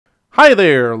Hi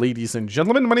there, ladies and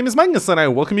gentlemen, my name is Magnus and I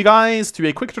welcome you guys to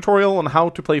a quick tutorial on how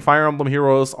to play Fire Emblem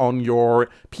Heroes on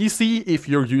your PC if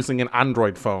you're using an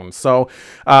Android phone. So,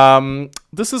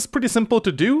 this is pretty simple to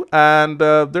do, and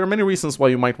there are many reasons why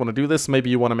you might want to do this.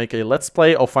 Maybe you want to make a Let's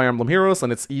Play of Fire Emblem Heroes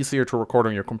and it's easier to record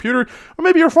on your computer, or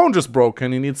maybe your phone just broke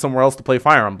and you need somewhere else to play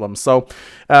Fire Emblem. So,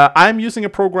 I'm using a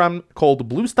program called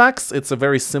BlueStacks. It's a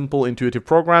very simple, intuitive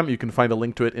program. You can find a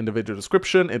link to it in the video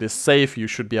description. It is safe. You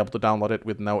should be able to download it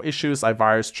with no issues. I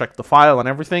virus checked the file and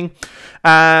everything.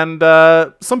 And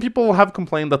some people have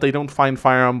complained that they don't find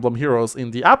Fire Emblem Heroes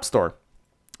in the App Store.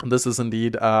 This is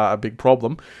indeed a big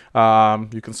problem.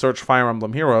 You can search Fire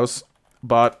Emblem Heroes,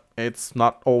 but it's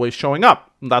not always showing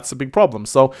up. That's a big problem.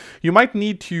 So you might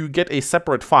need to get a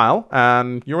separate file,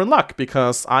 and you're in luck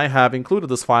because I have included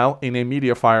this file in a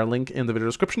MediaFire link in the video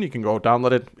description. You can go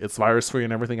download it. It's virus-free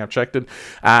and everything. I've checked it.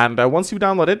 And once you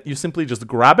download it, you simply just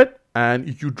grab it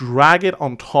and you drag it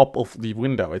on top of the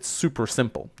window. It's super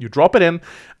simple. You drop it in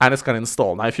and it's going to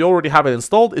install. Now, if you already have it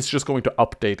installed, it's just going to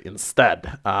update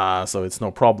instead. So it's no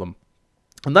problem.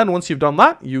 And then once you've done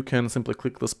that, you can simply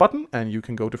click this button and you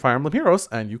can go to Fire Emblem Heroes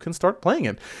and you can start playing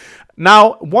it.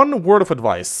 Now, one word of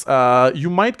advice. You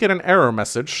might get an error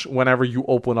message whenever you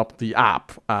open up the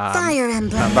app. Fire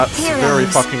Emblem and that's Heroes. very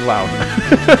fucking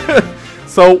loud.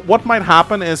 So what might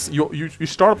happen is you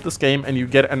start up this game and you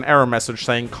get an error message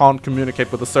saying can't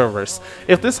communicate with the servers.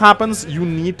 If this happens, you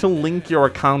need to link your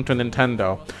account to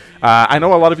Nintendo. I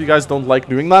know a lot of you guys don't like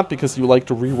doing that because you like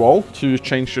to re-roll to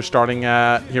change your starting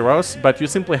heroes, but you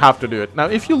simply have to do it. Now,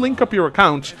 if you link up your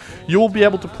account, you will be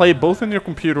able to play both on your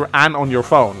computer and on your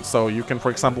phone. So you can,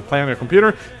 for example, play on your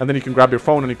computer, and then you can grab your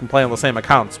phone and you can play on the same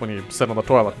accounts when you sit on the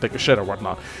toilet and take a shit or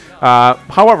whatnot.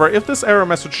 However, if this error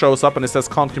message shows up and it says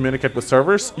can't communicate with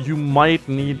servers, you might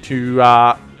need to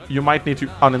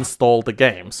uninstall the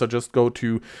game. So just go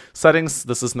to settings.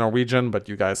 This is Norwegian, but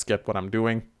you guys get what I'm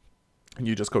doing. And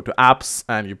you just go to apps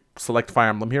and you select Fire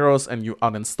Emblem Heroes and you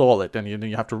uninstall it, and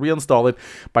you have to reinstall it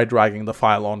by dragging the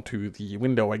file onto the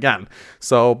window again.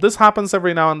 So this happens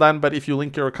every now and then, but if you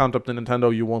link your account up to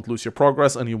Nintendo, you won't lose your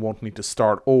progress and you won't need to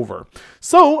start over.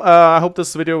 So I hope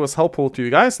this video was helpful to you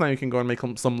guys. Now you can go and make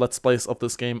some Let's Plays of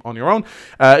this game on your own.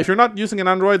 If you're not using an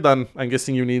Android, then I'm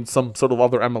guessing you need some sort of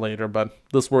other emulator, but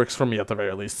this works for me at the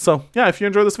very least. So yeah, if you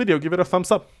enjoyed this video, give it a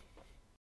thumbs up.